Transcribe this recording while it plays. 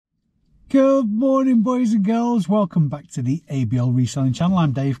Good morning, boys and girls. Welcome back to the ABL Reselling channel.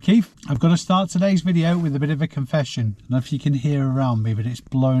 I'm Dave Keefe. I've got to start today's video with a bit of a confession. I don't know if you can hear around me, but it's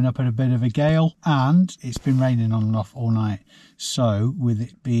blowing up at a bit of a gale and it's been raining on and off all night. So with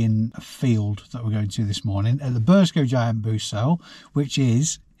it being a field that we're going to this morning at the Burscough giant boot sale, which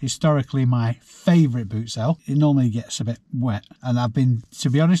is historically my favourite boot sale, it normally gets a bit wet, and I've been, to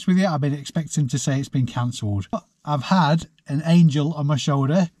be honest with you, I've been expecting to say it's been cancelled. I've had an angel on my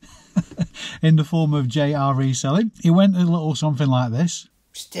shoulder in the form of JR Reselling. It went a little something like this.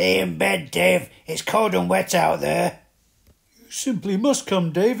 Stay in bed, Dave. It's cold and wet out there. You simply must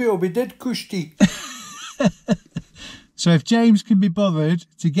come, Dave. It'll be dead cushy. So if James can be bothered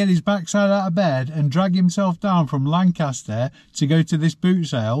to get his backside out of bed and drag himself down from Lancaster to go to this boot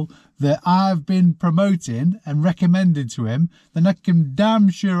sale that I've been promoting and recommended to him, then I can damn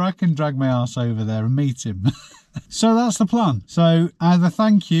sure I can drag my ass over there and meet him. So that's the plan. So either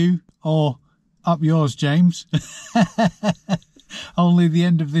thank you or up yours, James. Only the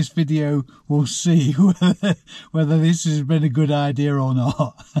end of this video will see whether this has been a good idea or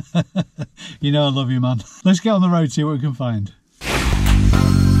not. You know I love you, man. Let's get on the road, see what we can find.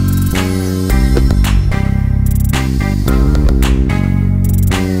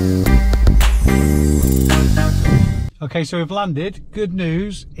 Okay, so we've landed. Good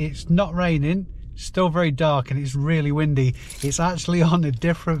news, it's not raining. Still very dark and it's really windy. It's actually on a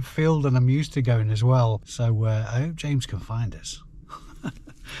different field than I'm used to going as well. So I hope James can find us.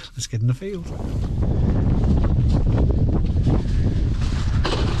 Let's get in the field.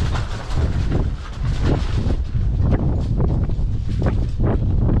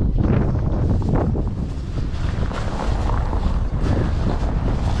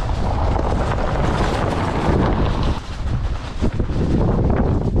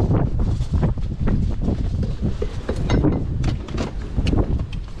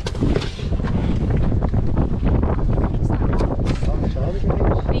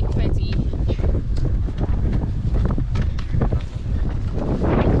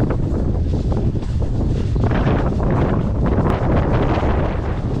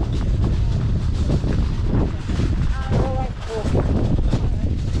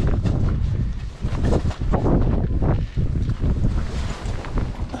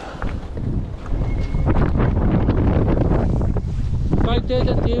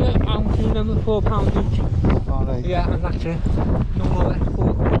 I'm doing them at £4 each. Are they? Yeah, and that's it. No more less,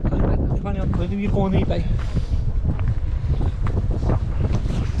 4 quid, 20 odd quid if you go on eBay.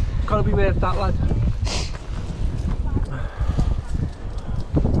 Gotta be worth that, lad.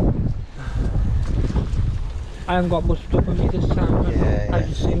 I haven't got much stuff on me this time. Yeah. As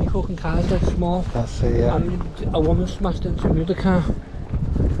you see, my fucking car's dead small. That's it, yeah. And a woman smashed into my other car.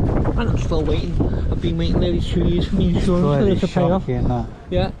 And I'm still waiting. I've been waiting nearly 2 years for my insurance to pay off.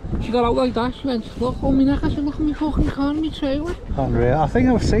 Yeah. She got out like that. She went, look on my neck. I said, look at my fucking car and my trailer. Unreal. I think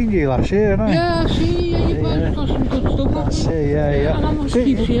I've seen you last year, haven't I? Yeah, I see. Yeah, you've got some good stuff. That's it, yeah. And I'm on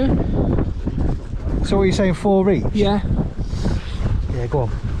keeps here. So what are you saying, 4 each? Yeah. Yeah, go on.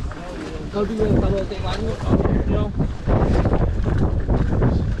 I'll be worth that all day long, you know.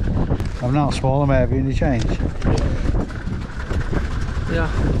 I'm not small, mate. Have you any change? Yeah.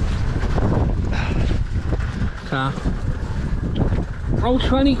 Car. Oh,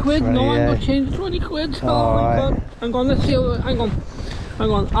 20 quid? No, I'm not changing 20 quid. Oh my God. Hang on, let's see. Hang on.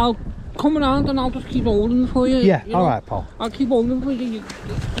 I'll come around and I'll just keep holding for you. Yeah, you alright, Paul. I'll keep holding for you.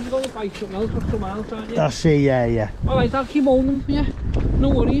 You're going to buy something else for some else, aren't you? That's it, yeah. Alright, I'll keep holding for you. No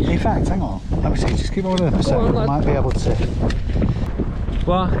worries. In fact, hang on. Let me see, just keep holding a second. I might be able to.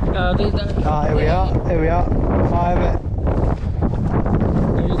 What? Here we are. 5 it.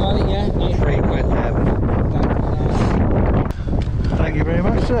 Have you got it, yeah? Nice. 3 quid there, but. Thank you very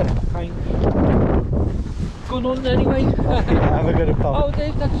much, sir. Thanks. Good on anyway. Have a good pop. Oh,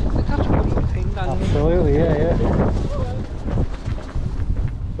 Dave, that's what you think, Dan. Absolutely, yeah.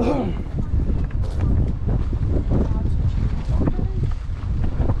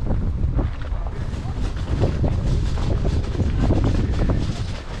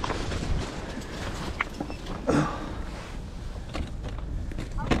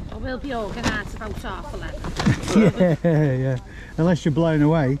 We'll be organised about 11:30. Yeah. Unless you're blown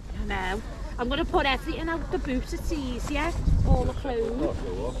away. I know. I'm going to put everything out the boot, it's easier. All the clothes.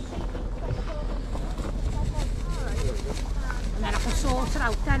 And then I can sort it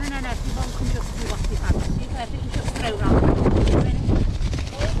out then, and then everyone can just do what they fancy. Everything just throw around.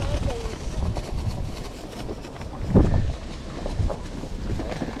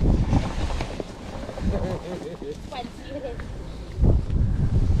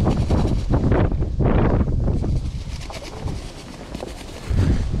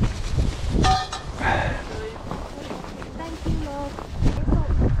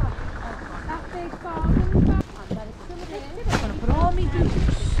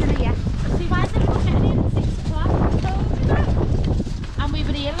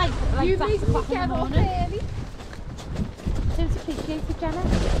 like You back made to me back in get the up morning. early. So it's appreciated,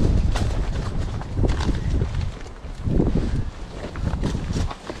 Jenna.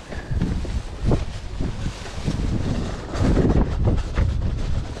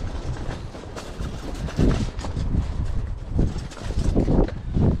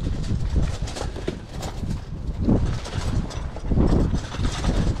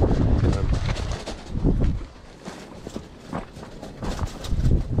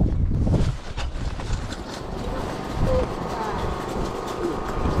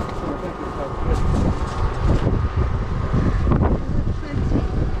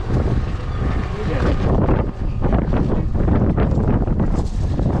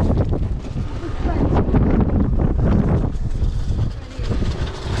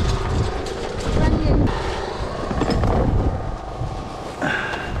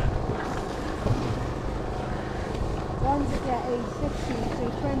 One's at 16, so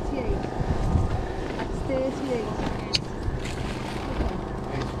 28. That's 38.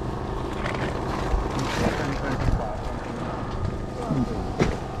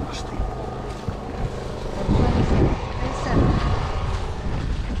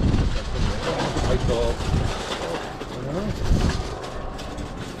 I thought.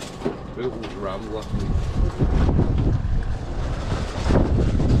 It was around last week.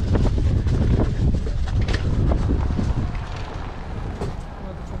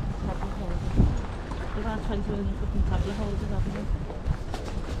 They've had 20 million fucking tablet holders, haven't they?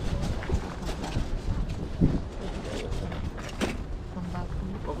 Come back.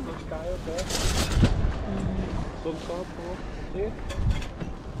 Up the sky up there. Some sort of here.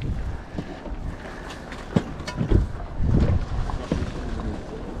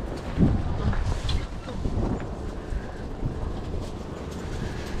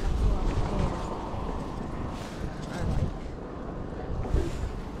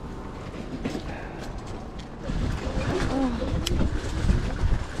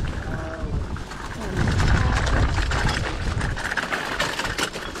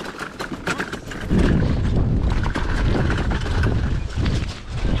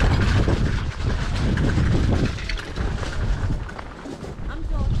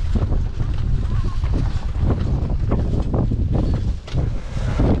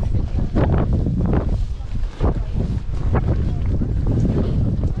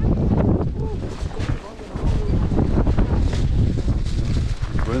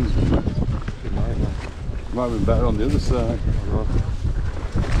 Might have been better on the other side.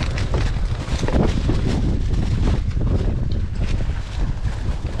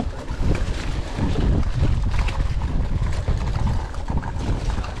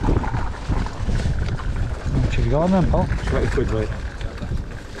 How much have you got on them, Paul? 20 quid, mate.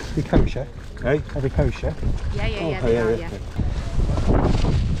 Are they kosher? Hey? Are they kosher? Yeah, they are, yeah.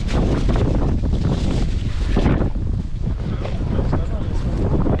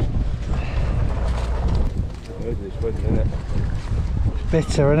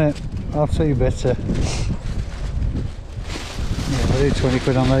 Bitter, innit? Absolutely bitter. Yeah, I'll do 20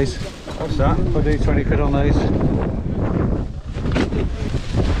 quid on these. What's that? I'll do 20 quid on these.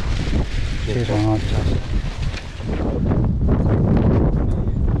 Cheers, one night.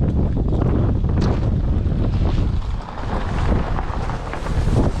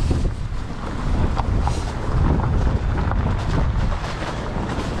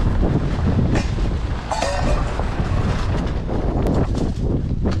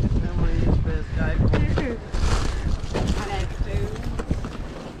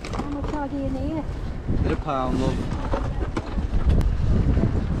 How much are they in here? Bit of pound, love.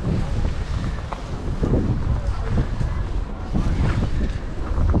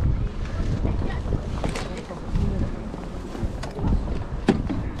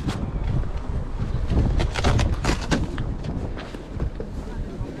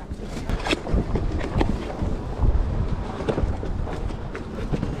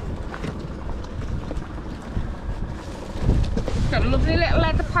 Got a lovely little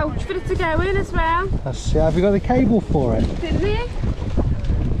leather pouch for it to go in as well. That's, have you got the cable for it? Did we?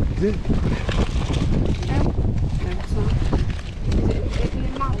 Is it? No, it's not. Is it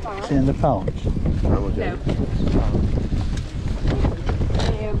in that bag? Is it in the pouch? No.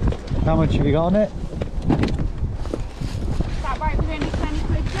 How much have you got on it? That right was only 20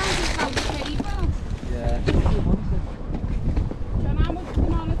 quid, John, just about the table. Yeah. John, how much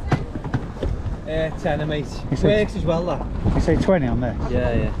is on it? 10, mate. You said- Works as well, that. You say 20 on this?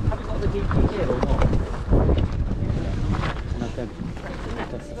 Yeah, yeah. Have you got the DP here or not? Nothing.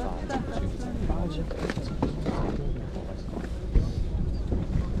 That's the five.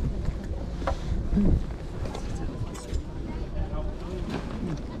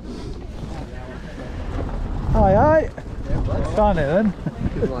 can't it then?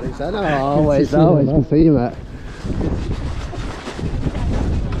 What he said. Oh, wait, can see you, mate.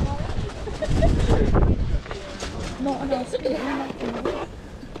 Not an else. Me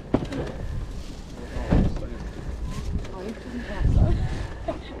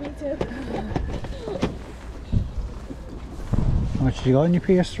too. How much have you got on your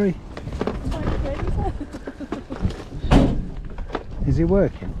PS3? Is it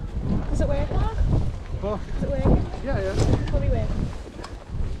working? Does it work, Mark? What? Is it working? Yeah, yeah. Fully working.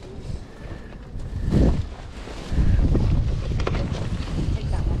 Take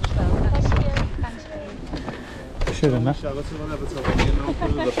that one as well. Thanks for you. Thanks for you. Should have met. Shall I tell them to win, you know,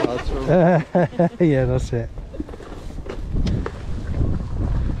 through the pads, so. Yeah, that's it.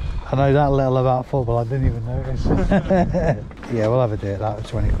 I know that little about football, I didn't even notice. Yeah, we'll have a do at that at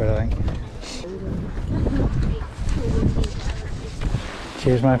 20 quid, I think.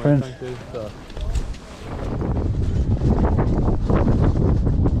 Cheers, my friend. Thank you. So.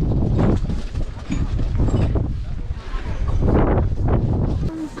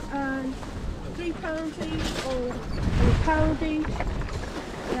 And £3 each or £1 each.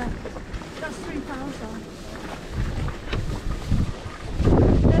 Yeah, that's £3 on.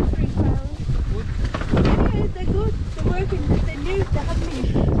 They're £3. Yeah, they're good. They're working. They're new. They haven't been.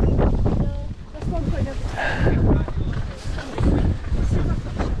 No, that's one point of.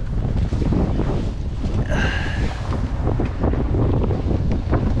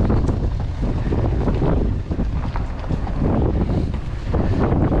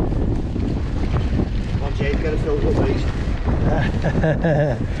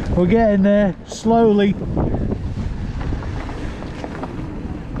 We're getting there, slowly.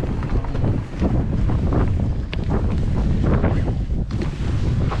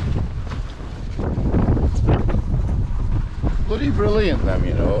 Bloody brilliant them,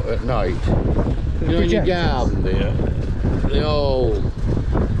 you know, at night. You know, in your garden there, the old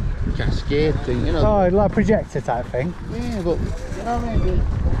cascade thing, you know. Oh, like a projector type thing. Yeah, but, you know what I mean?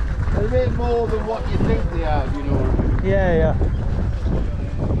 They're a bit more than what you think they are, you know. Yeah, yeah.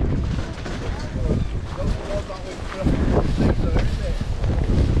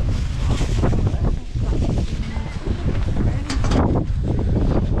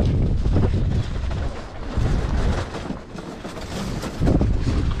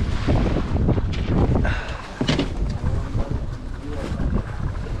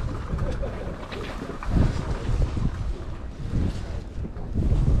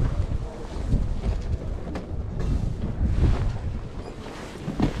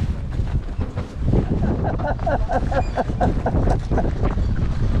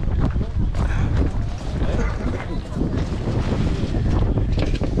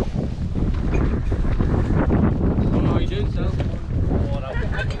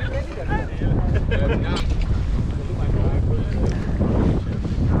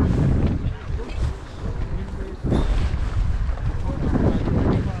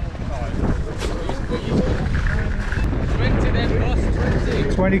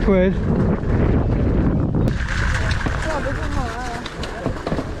 £20.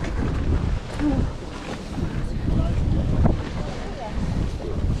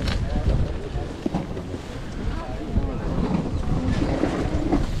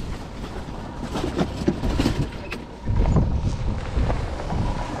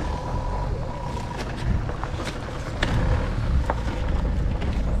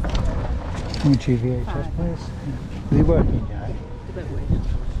 How much VHS, please? Is it working, yeah?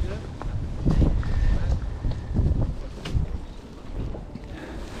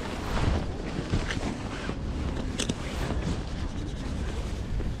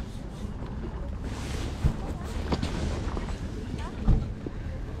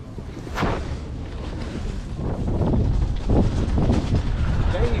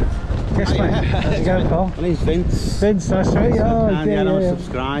 Yes, mate. How's it going, Paul? My name's Vince. Vince, nice to meet you. Oh, And dear, yeah, I'm yeah. a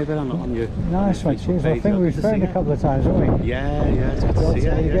subscriber. I'm on your Nice one, cheers. I page. think we've Good to see phoned a you. couple of times, haven't we? Yeah, it's good to see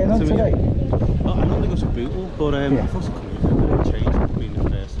you. How are you Yeah, getting on good to meet today? you. Oh, I normally go to Bootle, but Yeah. I thought it could be a bit of change between the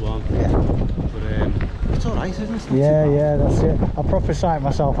first one. Yeah. But it's alright, isn't it? It's not Yeah, too bad. yeah, that's it. I proper psyched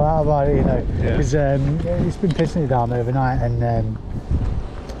myself out about it, you know, Yeah. because it's been pissing it down overnight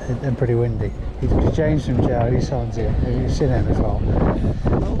and pretty windy. He's changed from Joe, he sounds it. Have you seen him as well?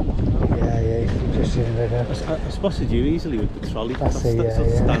 Yeah, he's just seen him there. I spotted you easily with the trolley. That's it, yeah,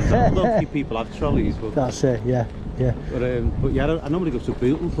 stands yeah. out. Although a few people have trolleys, but That's it, yeah. But yeah, I normally go to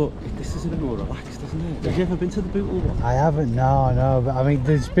Bootle, but this is a bit more relaxed, isn't it? Have you ever been to the Bootle one? I haven't, no, but I mean,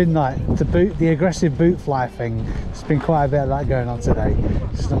 there's been like the aggressive boot fly thing. There's been quite a bit of that going on today.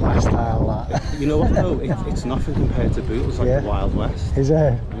 It's not my style, that. You know what though? It's nothing compared to Bootle. It's like Yeah. the Wild West. Is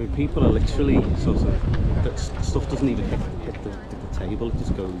there? I mean, people are literally sort of, that stuff doesn't even hit table, it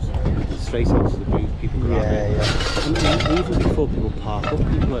just goes straight into the booth, people grab it. And even before people park up,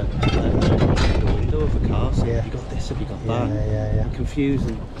 people are the window of the car saying, have you got this, have you got that? And confused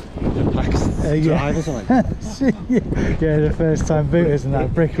and perplexed drivers are like, yeah, the first time booters and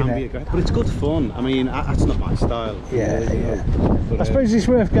that bricking it. But it's good fun. I mean, that's not my style. But, I suppose it's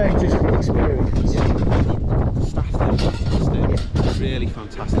worth going just for the experience. The staff there is fantastic, really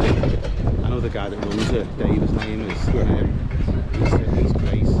fantastic. I know the guy that runs it, Dave, his name is. He's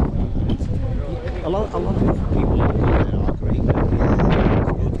great. A lot of people there are great.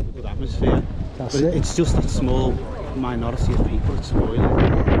 Good atmosphere. But it's just that small minority of people that spoil it.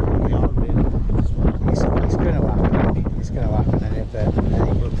 They are really good as well. It's going to happen. It's going to happen, isn't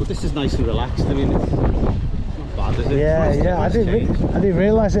it? But this is nice and relaxed. I mean, it's not bad, is it? Yeah. I didn't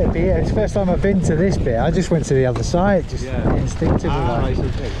realise it'd be here. It's the first time I've been to this bit. I just went to the other side, just instinctively. Right,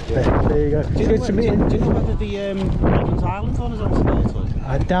 okay. But there you go. Do you know whether the Providence Island one is on today?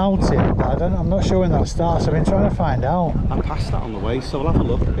 I doubt it, but I'm not sure when that starts. I've been trying to find out. I passed that on the way, so we'll have a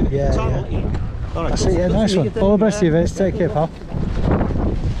look. All right, that's it, nice one. All the best to you, Vince. Take care, pal.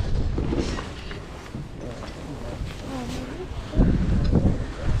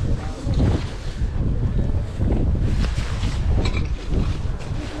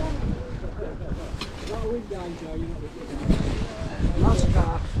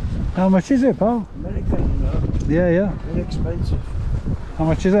 How much is it, pal? American, you know. Yeah. Very expensive. How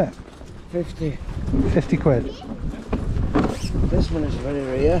much is it? 50. 50 quid. This one is very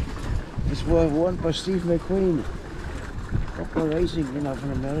rare. It's worth one by Steve McQueen. Proper racing, you know,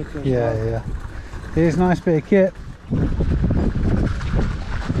 from America as well. Yeah. Here's a nice bit of kit.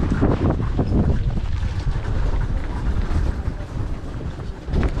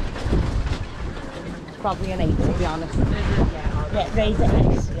 It's probably an 8 to be honest. Yeah, Razor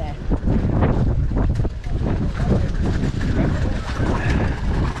S, yeah.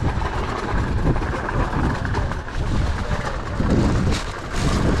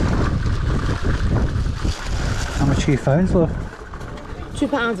 How much are your phones, love?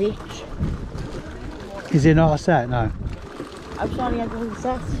 £2 each. Is it not a set? No. I'm sorry, I didn't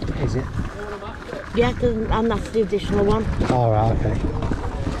set. Is it? Yeah, and that's the additional one. Oh, right, okay.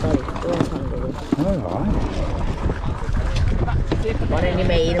 Sorry, alright. One in your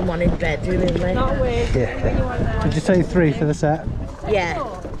main and one in bedroom, isn't it? Yeah. Did you say 3 for the set? Yeah.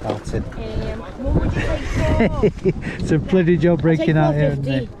 That's it. It's a bloody job breaking out here, isn't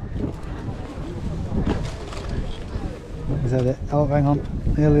it? Is that it? Oh, hang on.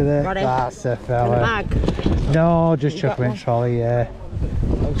 Nearly there. Got it. That's a fella. Bag? No, just chuck it in trolley, yeah.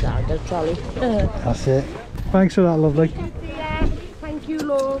 Oh, sorry, the trolley. That's it. Thanks for that, lovely. Thank you,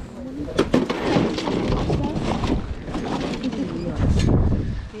 love.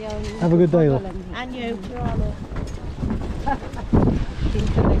 Have a good day, love. And you.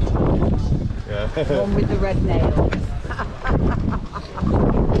 One with the red nails.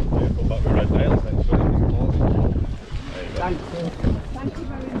 Thank you. Thank you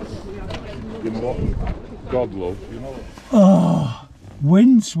very much. You know what? God love, you know what? Oh,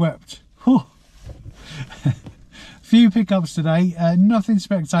 windswept. Few pickups today, nothing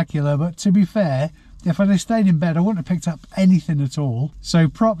spectacular, but to be fair, if I'd have stayed in bed, I wouldn't have picked up anything at all. So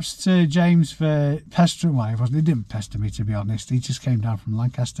props to James for pestering. Well, he didn't pester me, to be honest. He just came down from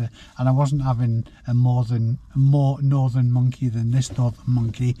Lancaster, and I wasn't having a more northern monkey than this northern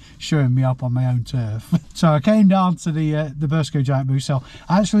monkey showing me up on my own turf. So I came down to the Burscough giant booth sale.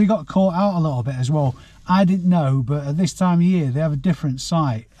 I actually got caught out a little bit as well. I didn't know, but at this time of year, they have a different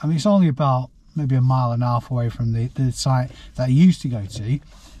site. I mean, it's only about maybe 1.5 miles away from the site that I used to go to,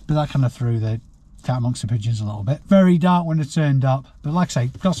 but that kind of threw the cat amongst the pigeons a little bit. Very dark when it turned up, but like I say,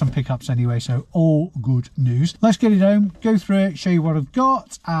 got some pickups anyway, so all good news. Let's get it home, go through it, show you what I've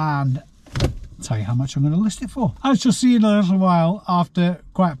got, and tell you how much I'm going to list it for. I shall see you in a little while after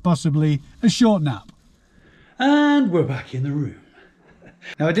quite possibly a short nap. And we're back in the room.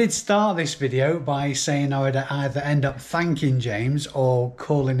 Now, I did start this video by saying I would either end up thanking James or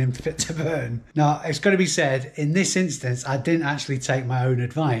calling him fit to burn. Now, it's got to be said, in this instance, I didn't actually take my own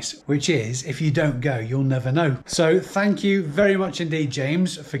advice, which is, if you don't go, you'll never know. So thank you very much indeed,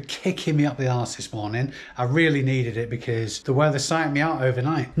 James, for kicking me up the arse this morning. I really needed it because the weather sighted me out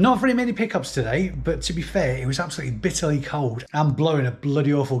overnight. Not very many pickups today, but to be fair, it was absolutely bitterly cold and blowing a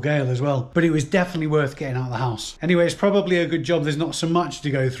bloody awful gale as well. But it was definitely worth getting out of the house. Anyway, it's probably a good job there's not so much to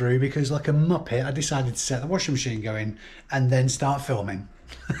go through, because like a muppet I decided to set the washing machine going and then start filming.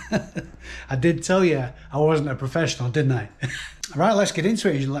 I did tell you I wasn't a professional, didn't I? All right, let's get into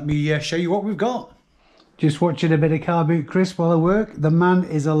it and let me show you what we've got. Just watching a bit of Car Boot Chris while I work. The man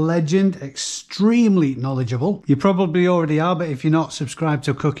is a legend, extremely knowledgeable. You probably already are, but if you're not subscribed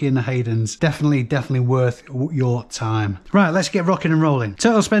to Cookie and the Haydens, definitely worth your time. Right, let's get rocking and rolling.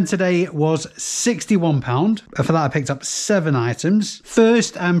 Total spend today was £61. For that I picked up 7 items.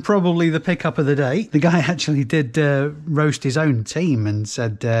 First, and probably the pickup of the day, the guy actually did roast his own team and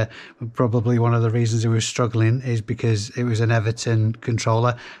said probably one of the reasons he was struggling is because it was an Everton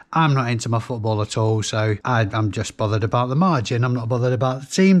controller. I'm not into my football at all, so I'm just bothered about the margin. I'm not bothered about the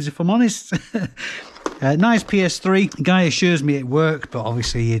teams, if I'm honest. Nice PS3. The guy assures me it worked, but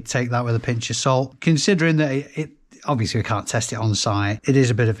obviously you'd take that with a pinch of salt. Considering that it obviously we can't test it on site, it is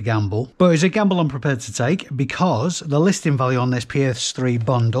a bit of a gamble. But it's a gamble I'm prepared to take because the listing value on this PS3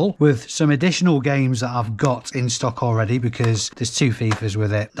 bundle with some additional games that I've got in stock already, because there's 2 FIFAs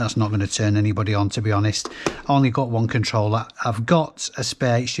with it. That's not going to turn anybody on, to be honest. I only got 1 controller. I've got a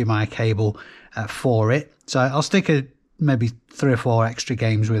spare HDMI cable for it. So I'll stick maybe 3 or 4 extra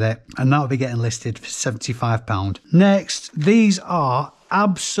games with it, and that'll be getting listed for £75. Next, these are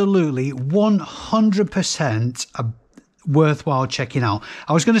absolutely 100% worthwhile checking out.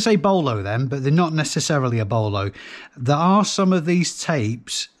 I was going to say bolo then, but they're not necessarily a bolo. There are some of these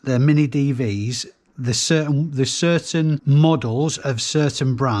tapes, they're mini DVs. There's certain models of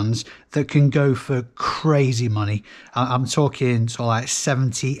certain brands that can go for crazy money. I'm talking sort of like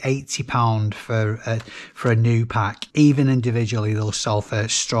 £70-80 for a new pack. Even individually they'll sell for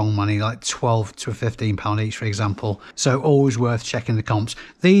strong money, like £12 to £15 each, for example. So always worth checking the comps.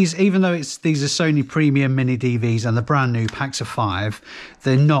 These, even though these are Sony premium mini DVs and the brand new packs of 5,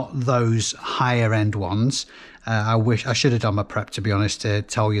 they're not those higher end ones. I wish I should have done my prep, to be honest, to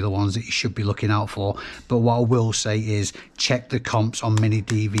tell you the ones that you should be looking out for. But what I will say is check the comps on mini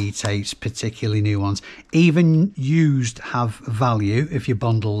DV tapes, particularly new ones. Even used have value if you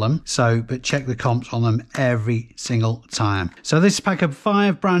bundle them. But check the comps on them every single time. So this pack of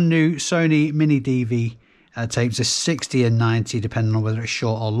 5 brand new Sony mini DV tapes are 60 and 90 depending on whether it's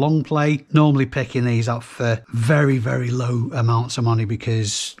short or long play. Normally picking these up for very low amounts of money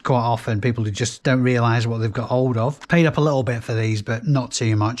because quite often people who just don't realise what they've got hold of. Paid up a little bit for these, but not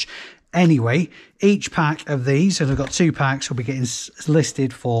too much. Anyway, each pack of these, and I've got 2 packs, will be getting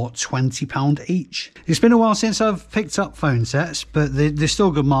listed for £20 each. It's been a while since I've picked up phone sets, but there's still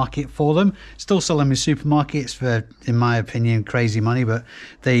a good market for them. Still selling in supermarkets for, in my opinion, crazy money, but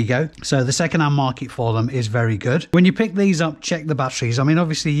there you go. So the second-hand market for them is very good. When you pick these up, check the batteries. I mean,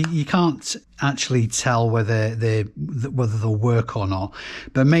 obviously, you can't actually tell whether they'll work or not,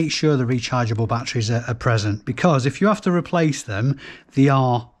 but make sure the rechargeable batteries are present, because if you have to replace them, they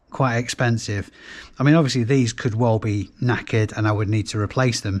are quite expensive. I mean, obviously these could well be knackered and I would need to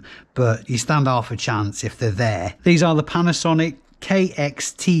replace them, but you stand half a chance if they're there. These are the Panasonic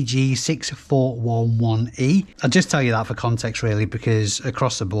KXTG6411E. I'll just tell you that for context really, because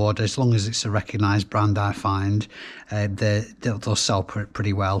across the board, as long as it's a recognised brand, I find they'll sell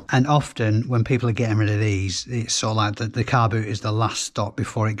pretty well. And often when people are getting rid of these, it's sort of like the car boot is the last stop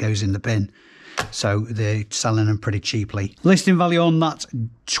before it goes in the bin. So they're selling them pretty cheaply. Listing value on that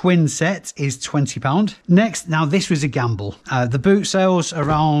twin set is £20. Next, now this was a gamble. The boot sales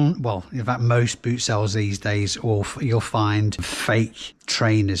around, well, in fact, most boot sales these days, or you'll find fake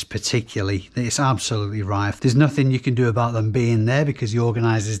trainers particularly. It's absolutely rife. There's nothing you can do about them being there because the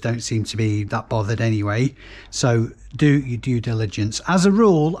organisers don't seem to be that bothered anyway. So do your due diligence. As a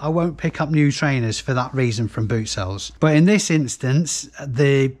rule, I won't pick up new trainers for that reason from boot sales. But in this instance,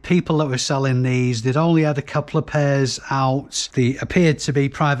 the people that were selling these, they'd only had a couple of pairs out. They appeared to be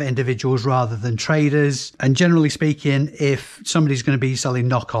private individuals rather than traders. And generally speaking, if somebody's going to be selling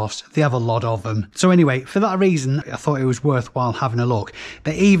knockoffs, they have a lot of them. So anyway, for that reason, I thought it was worthwhile having a look.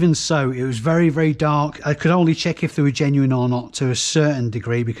 But even so, it was very dark. I could only check if they were genuine or not to a certain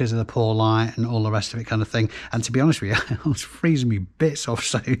degree because of the poor light and all the rest of it kind of thing. And to be honest with you, I was freezing me bits off,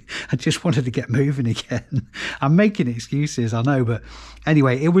 so I just wanted to get moving again. I'm making excuses, I know, but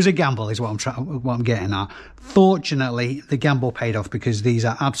anyway, it was a gamble is what I'm getting at. Fortunately, the gamble paid off because these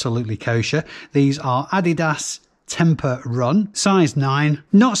are absolutely kosher. These are Adidas Temper Run, size 9.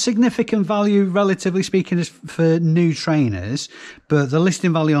 Not significant value, relatively speaking, as for new trainers, but the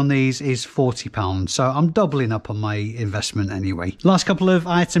listing value on these is £40. So I'm doubling up on my investment anyway. Last couple of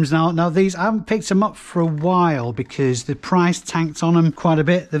items now. Now these, I haven't picked them up for a while because the price tanked on them quite a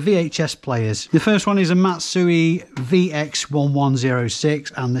bit. The VHS players. The first one is a Matsui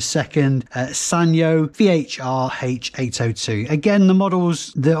VX1106 and the second Sanyo VHR H802. Again, the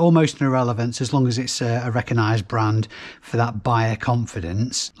models, they're almost an irrelevance as long as it's a recognised brand for that buyer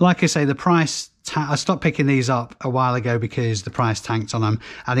confidence. Like I say, the price I stopped picking these up a while ago because the price tanked on them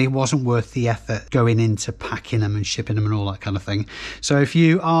and it wasn't worth the effort going into packing them and shipping them and all that kind of thing. So if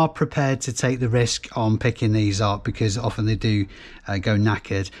you are prepared to take the risk on picking these up, because often they do go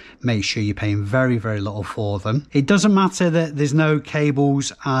knackered, make sure you're paying very, very little for them. It doesn't matter that there's no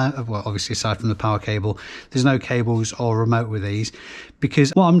cables, well, obviously aside from the power cable, there's no cables or remote with these,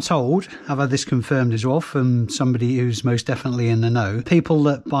 because what I'm told, I've had this confirmed as well from somebody who's most definitely in the know, people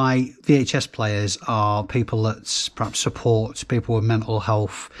that buy VHS players are people that perhaps support people with mental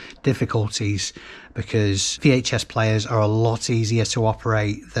health difficulties, because VHS players are a lot easier to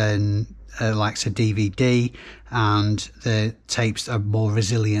operate than likes a DVD, and the tapes are more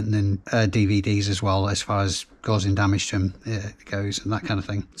resilient than DVDs as well, as far as causing damage to them goes and that kind of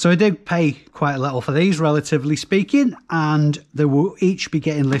thing. So I did pay quite a little for these, relatively speaking, and they will each be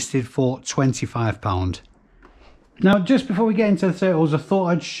getting listed for £25. Now, just before we get into the turtles, I thought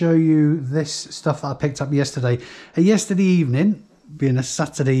I'd show you this stuff that I picked up yesterday. Yesterday evening, being a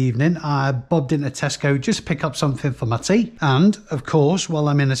Saturday evening, I bobbed into Tesco just to pick up something for my tea. And, of course, while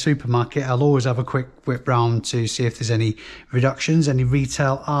I'm in a supermarket, I'll always have a quick whip round to see if there's any reductions, any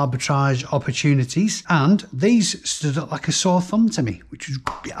retail arbitrage opportunities. And these stood up like a sore thumb to me, which was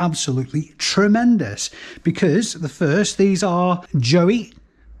absolutely tremendous. Because the first, these are Joy,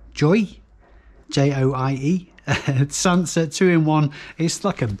 J-O-I-E. Sansa 2-in-1. It's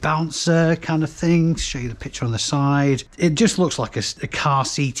like a bouncer kind of thing. Show you the picture on the side. It just looks like a car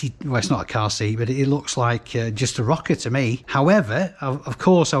seat. Well, it's not a car seat, but it looks like just a rocker to me. However, of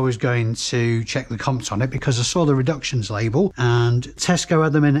course I was going to check the comps on it because I saw the reductions label and Tesco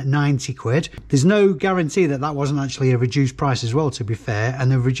had them in at 90 quid. There's no guarantee that that wasn't actually a reduced price as well, to be fair,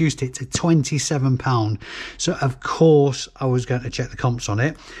 and they've reduced it to £27. So of course I was going to check the comps on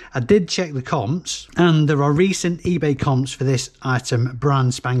it. I did check the comps, and there are recent eBay comps for this item,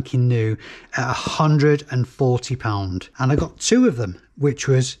 brand spanking new, at £140, and I got two of them, which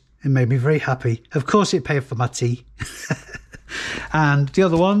it made me very happy. Of course it paid for my tea. And the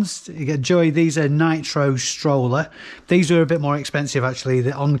other ones, you get Joy. These are Nitro Stroller. These are a bit more expensive actually.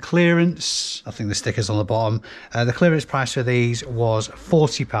 They're on clearance. I think the sticker's on the bottom. The clearance price for these was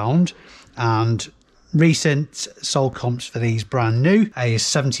 £40, and recent sold comps for these brand new is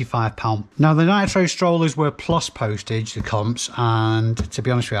 £75. Now the Nitro Strollers were plus postage, the comps, and to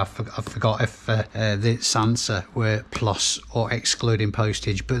be honest with you, I forgot if the Sansa were plus or excluding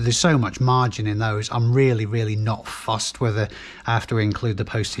postage, but there's so much margin in those, I'm really not fussed whether I have to include the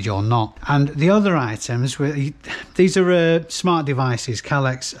postage or not. And the other items, these are smart devices,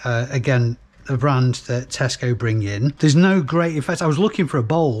 Calex, again, a brand that Tesco bring in. There's no great, in fact I was looking for a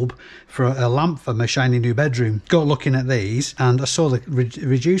bulb for a lamp for my shiny new bedroom, got looking at these and I saw the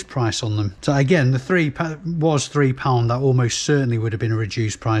reduced price on them. So again, the was £3. That almost certainly would have been a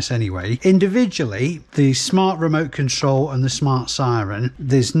reduced price anyway. Individually, the smart remote control and the smart siren,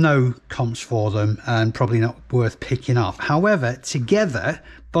 there's no comps for them and probably not worth picking up. However, together,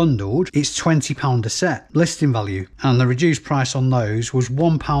 bundled, it's £20 a set listing value, and the reduced price on those was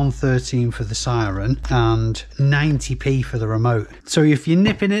 £1.13 for the siren and 90p for the remote. So if you're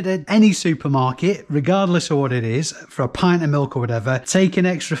nipping it at any supermarket, regardless of what it is, for a pint of milk or whatever, take an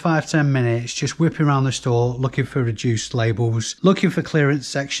extra 5-10 minutes just whipping around the store looking for reduced labels, looking for clearance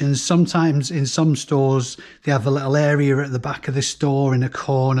sections. Sometimes in some stores they have a little area at the back of the store in a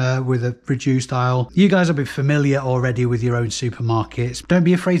corner with a reduced aisle. You guys will be familiar already with your own supermarkets. Don't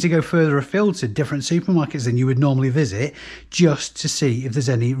be afraid to go further afield to different supermarkets than you would normally visit, just to see if there's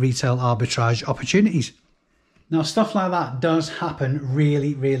any retail arbitrage opportunities. Now, stuff like that does happen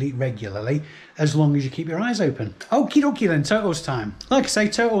really regularly, as long as you keep your eyes open. Okie dokie then, totals time. Like I say,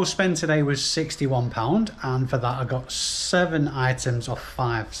 total spend today was £61, and for that I got 7 items off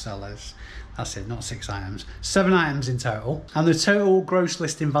 5 sellers. That's it, not 6 items. 7 items in total. And the total gross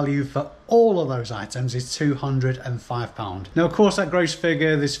listing value for all of those items is £205. Now, of course, that gross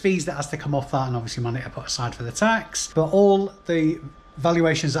figure, there's fees that has to come off that, and obviously money to put aside for the tax. But all the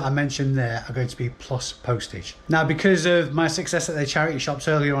valuations that I mentioned there are going to be plus postage. Now, because of my success at the charity shops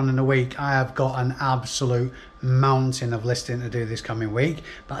earlier on in the week, I have got an absolute mountain of listing to do this coming week,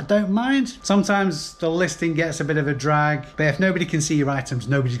 but I don't mind. Sometimes the listing gets a bit of a drag, but if nobody can see your items,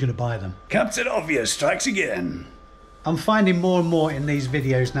 nobody's going to buy them. Captain Obvious strikes again. I'm finding more and more in these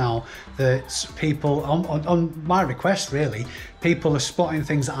videos now that people, on my request really, people are spotting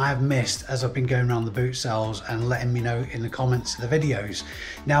things that I have missed as I've been going around the boot sales and letting me know in the comments of the videos.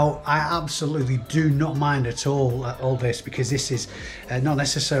 Now, I absolutely do not mind at all this, because this is not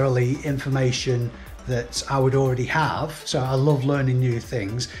necessarily information that I would already have. So I love learning new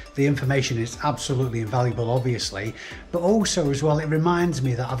things. The information is absolutely invaluable, obviously, but also as well, it reminds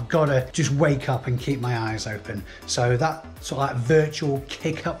me that I've got to just wake up and keep my eyes open. So that sort of like virtual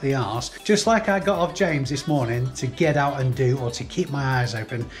kick up the arse, just like I got off James this morning to get out and do, or to keep my eyes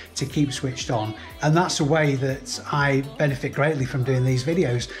open, to keep switched on. And that's a way that I benefit greatly from doing these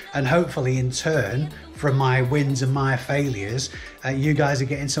videos, and hopefully in turn from my wins and my failures, you guys are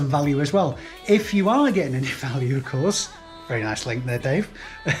getting some value as well. If you are getting any value, of course, very nice link there, Dave.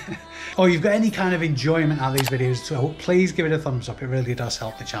 Or you've got any kind of enjoyment out of these videos, so please give it a thumbs up. It really does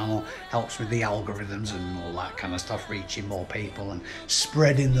help the channel, helps with the algorithms and all that kind of stuff, reaching more people and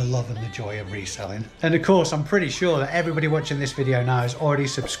spreading the love and the joy of reselling. And of course, I'm pretty sure that everybody watching this video now is already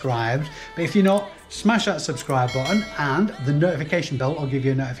subscribed, but if you're not, smash that subscribe button and the notification bell will give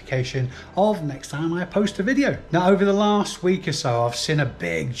you a notification of next time I post a video. Now, over the last week or so, I've seen a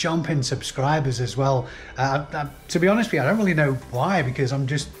big jump in subscribers as well. To be honest with you, I don't really know why, because I'm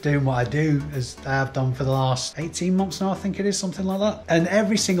just doing what I do as I have done for the last 18 months now, I think it is, something like that. And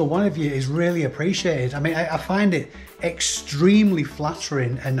every single one of you is really appreciated. I mean, I find it extremely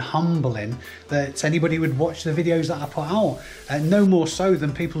flattering and humbling that anybody would watch the videos that I put out, no more so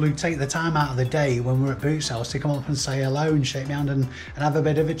than people who take the time out of the day when we're at boot sales to come up and say hello and shake my hand and have a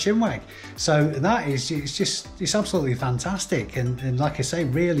bit of a chinwag. So that is, it's absolutely fantastic, and like I say,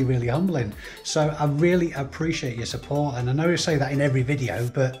 really, really humbling. So I really appreciate your support, and I know I say that in every video,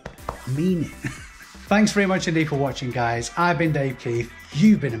 but I mean it. Thanks very much indeed for watching, guys. I've been Dave Keith.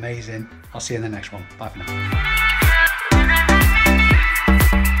 You've been amazing. I'll see you in the next one. Bye for now.